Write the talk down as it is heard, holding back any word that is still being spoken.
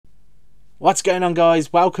What's going on,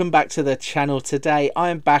 guys? Welcome back to the channel. Today I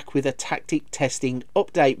am back with a tactic testing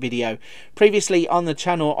update video. Previously on the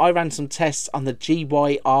channel I ran some tests on the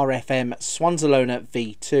GYRFM Swansalona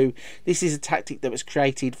V2. This is a tactic that was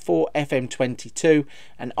created for FM22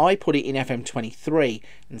 and I put it in FM23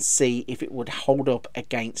 and see if it would hold up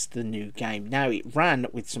against the new game. Now it ran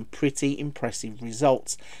with some pretty impressive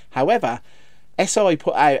results. However, SI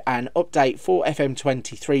put out an update for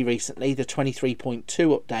FM23 recently, the 23.2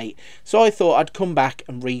 update, so I thought I'd come back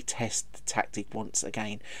and retest the tactic once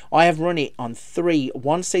again. I have run it on 3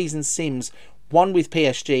 one-season sims, one with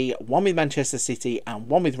PSG, one with Manchester City and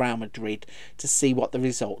one with Real Madrid, to see what the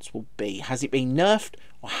results will be. Has it been nerfed,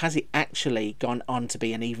 or has it actually gone on to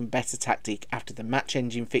be an even better tactic after the match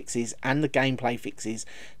engine fixes and the gameplay fixes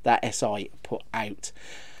that SI put out?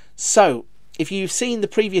 So if you've seen the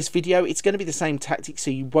previous video, it's going to be the same tactic,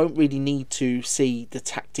 so you won't really need to see the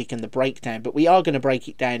tactic and the breakdown, but we are going to break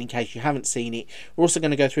it down in case you haven't seen it. We're also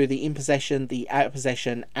going to go through the in possession, the out of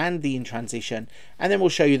possession and the in transition, and then we'll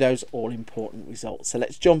show you those all important results. So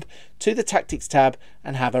let's jump to the tactics tab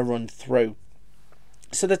and have a run through.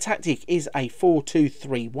 So the tactic is a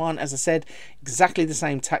 4-2-3-1, as I said, exactly the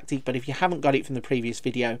same tactic, but if you haven't got it from the previous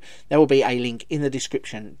video, there will be a link in the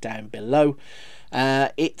description down below.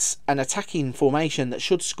 It's an attacking formation that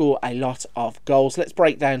should score a lot of goals. Let's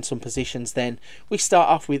break down some positions then. We start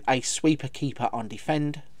off with a sweeper keeper on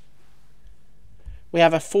defend. We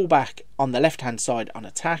have a fullback on the left hand side on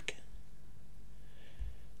attack.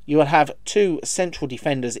 You will have 2 central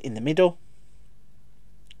defenders in the middle.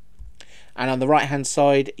 And on the right hand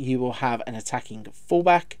side you will have an attacking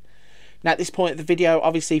fullback. Now at this point of the video,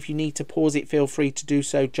 obviously if you need to pause it, feel free to do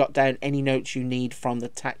so. Jot down any notes you need from the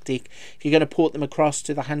tactic. If you're going to port them across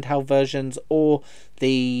to the handheld versions or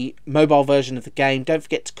the mobile version of the game, don't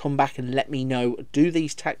forget to come back and let me know, do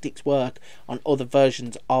these tactics work on other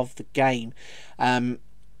versions of the game? Some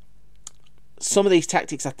of these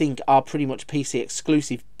tactics I think are pretty much PC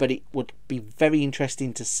exclusive, but it would be very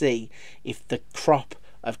interesting to see if the crop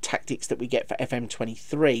of tactics that we get for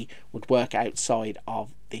FM23 would work outside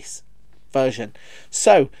of this version.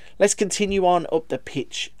 So let's continue on up the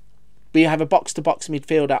pitch. We have a box-to-box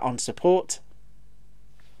midfielder on support.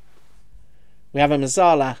 We have a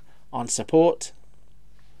Mazzala on support.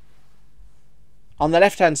 On the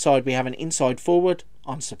left hand side we have an inside forward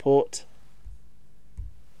on support.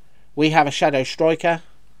 We have a shadow striker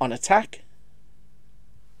on attack.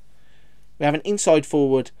 We have an inside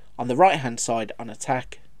forward on the right hand side on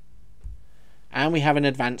attack, and we have an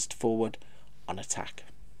advanced forward on attack.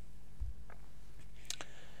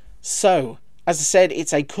 So as I said,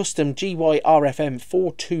 it's a custom GYRFM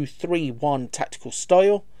 4-2-3-1 tactical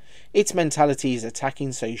style. Its mentality is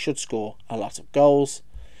attacking, so you should score a lot of goals.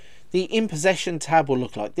 The in possession tab will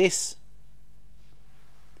look like this.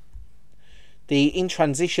 The in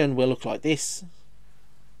transition will look like this,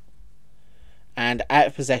 and out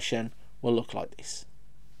of possession will look like this.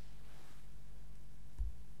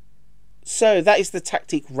 So that is the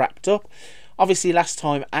tactic wrapped up. Obviously last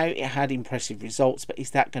time out it had impressive results, but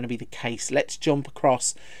is that going to be the case? Let's jump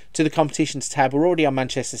across to the competitions tab. We're already on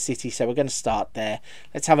Manchester City, so we're going to start there.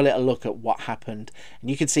 Let's have a little look at what happened. And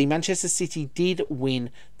you can see Manchester City did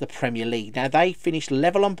win the Premier League. Now they finished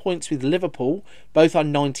level on points with Liverpool, both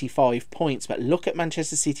on 95 points, but look at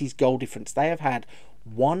Manchester City's goal difference. They have had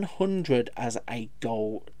 100 as a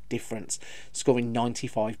goal difference, scoring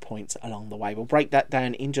 95 points along the way. We'll break that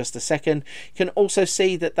down in just a second. You can also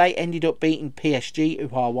see that they ended up beating PSG,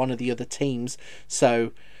 who are one of the other teams,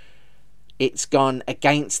 so it's gone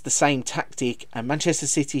against the same tactic, and Manchester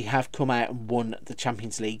City have come out and won the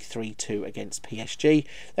Champions League 3-2 against PSG.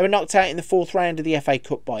 They were knocked out in the 4th round of the FA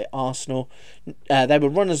Cup by Arsenal. They were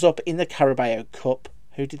runners-up in the Carabao Cup.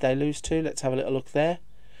 Who did they lose to? Let's have a little look there.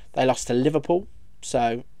 They lost to Liverpool,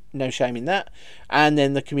 so no shame in that. And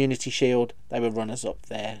then the Community Shield, they were runners up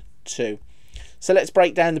there too. So let's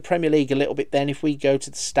break down the Premier League a little bit then. If we go to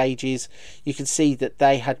the stages, you can see that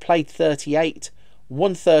they had played 38,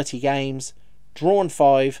 won 30 games, drawn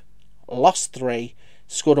 5, lost 3,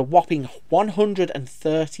 scored a whopping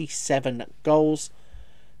 137 goals.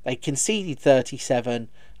 They conceded 37,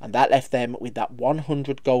 and that left them with that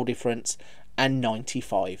 100 goal difference and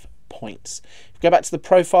 95 points. If we go back to the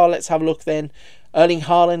profile, let's have a look then. Erling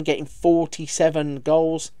Haaland getting 47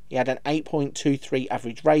 goals. He had an 8.23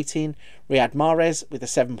 average rating. Riyad Mahrez with a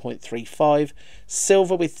 7.35.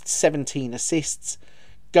 Silva with 17 assists.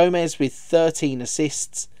 Gomez with 13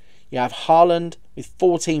 assists. You have Haaland with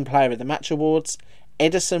 14 Player of the Match awards.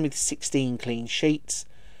 Ederson with 16 clean sheets.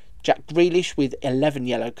 Jack Grealish with 11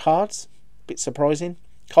 yellow cards. Bit surprising.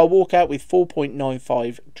 Kyle Walker with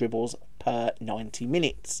 4.95 dribbles per 90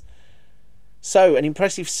 minutes. So an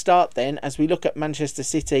impressive start then. As we look at Manchester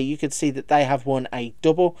City, you can see that they have won a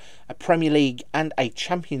double, a Premier League and a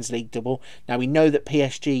Champions League double. Now we know that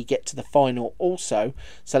PSG get to the final also,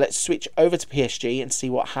 so let's switch over to PSG and see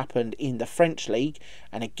what happened in the French League.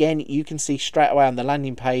 And again, you can see straight away on the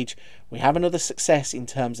landing page, we have another success in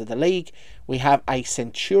terms of the league. We have a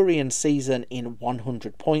Centurion season in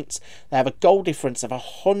 100 points. They have a goal difference of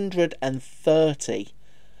 130.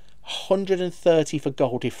 130 for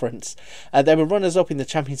goal difference. They were runners up in the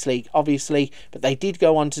Champions League obviously, but they did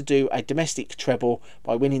go on to do a domestic treble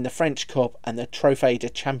by winning the French Cup and the Trophée de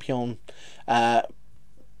Champion,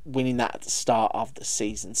 winning that at the start of the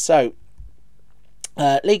season. So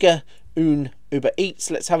Liga 1 Uber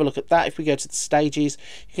Eats, let's have a look at that. If we go to the stages,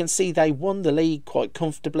 you can see they won the league quite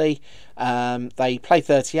comfortably. They played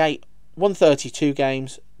 38, won 32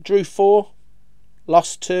 games, drew 4,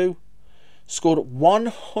 lost 2, scored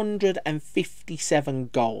 157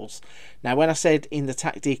 goals. Now, when I said in the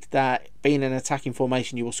tactic that being an attacking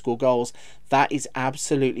formation you will score goals, that is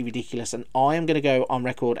absolutely ridiculous, and I am going to go on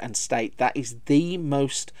record and state that is the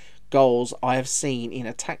most goals I have seen in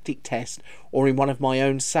a tactic test or in one of my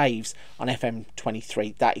own saves on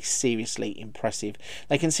FM23. That is seriously impressive.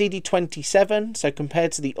 They conceded 27, so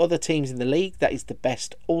compared to the other teams in the league, that is the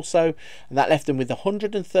best also, and that left them with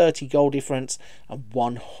 130 goal difference and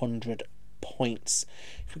 100 points.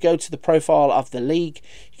 If we go to the profile of the league,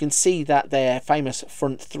 you can see that their famous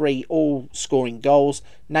front three all scoring goals.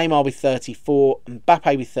 Neymar with 34,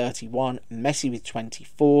 Mbappe with 31, Messi with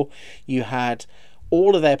 24. You had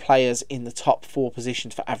all of their players in the top 4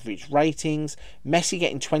 positions for average ratings. Messi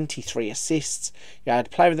getting 23 assists. You had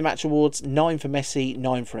Player of the Match awards, 9 for Messi,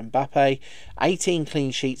 9 for Mbappe, 18 clean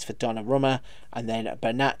sheets for Donnarumma, and then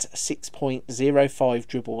Bernat 6.05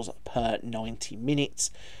 dribbles per 90 minutes.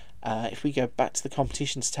 If we go back to the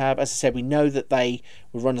competitions tab, as I said, we know that they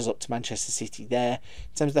were runners up to Manchester City there.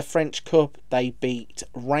 In terms of the French Cup, they beat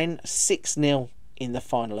Rennes 6-0 in the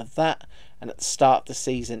final of that, and at the start of the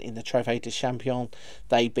season in the Trophée de Champion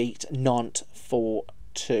they beat Nantes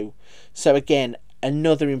 4-2. So again,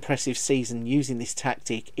 another impressive season using this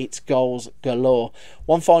tactic. It's goals galore.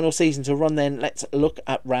 One final season to run then. Let's look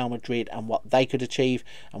at Real Madrid and what they could achieve,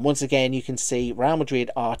 and once again you can see Real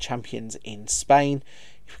Madrid are champions in Spain.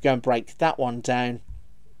 If we go and break that one down,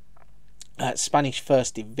 Spanish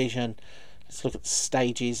First Division, let's look at the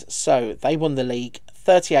stages. So they won the league,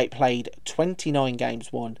 38 played, 29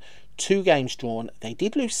 games won, 2 games drawn. They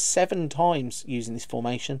did lose 7 times using this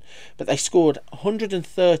formation, but they scored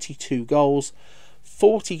 132 goals,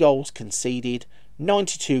 40 goals conceded,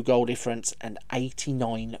 92 goal difference and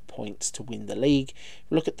 89 points to win the league.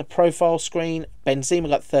 Look at the profile screen. Benzema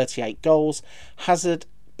got 38 goals, Hazard,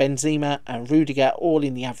 Benzema and Rudiger all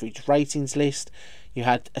in the average ratings list. You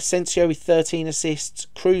had Asensio with 13 assists,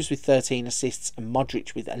 Cruz with 13 assists and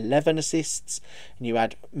Modric with 11 assists. And you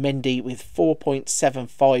had Mendy with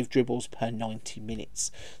 4.75 dribbles per 90 minutes.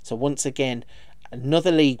 So once again,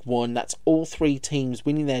 another League One. That's all 3 teams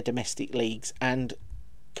winning their domestic leagues and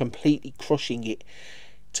completely crushing it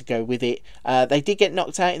to go with it. They did get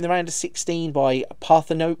knocked out in the round of 16 by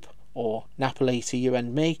Parthenope, or Napoli to you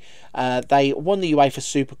and me. They won the UEFA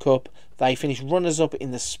Super Cup. They finished runners-up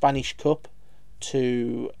in the Spanish Cup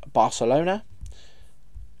to Barcelona,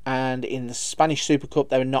 and in the Spanish Super Cup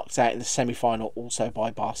they were knocked out in the semi-final also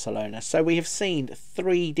by Barcelona. So we have seen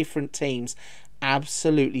 3 different teams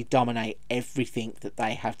absolutely dominate everything that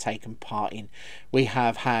they have taken part in. We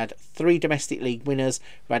have had 3 domestic league winners.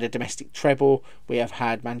 We had a domestic treble. We have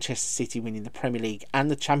had Manchester City winning the Premier League and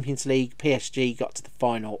the Champions League. PSG got to the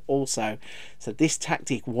final also. So this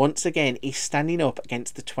tactic once again is standing up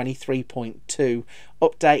against the 23.2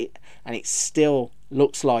 update, and it still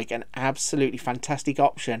looks like an absolutely fantastic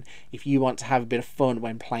option if you want to have a bit of fun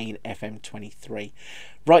when playing FM23.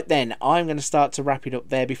 Right then, I'm going to start to wrap it up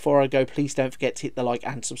there. Before I go, please don't forget to hit the like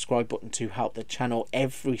and subscribe button to help the channel.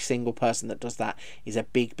 Every single person that does that is a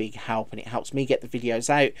big help, and it helps me get the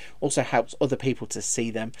videos out, also helps other people to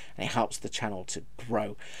see them, and it helps the channel to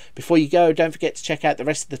grow. Before you go, don't forget to check out the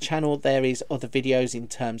rest of the channel. There is other videos in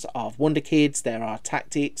terms of Wonder Kids, there are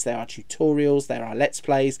tactics, there are tutorials, there are let's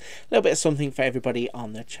plays, a little bit of something for everybody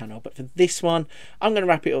on the channel. But for this one, I'm going to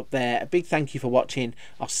wrap it up there. A big thank you for watching.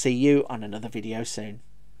 I'll see you on another video soon.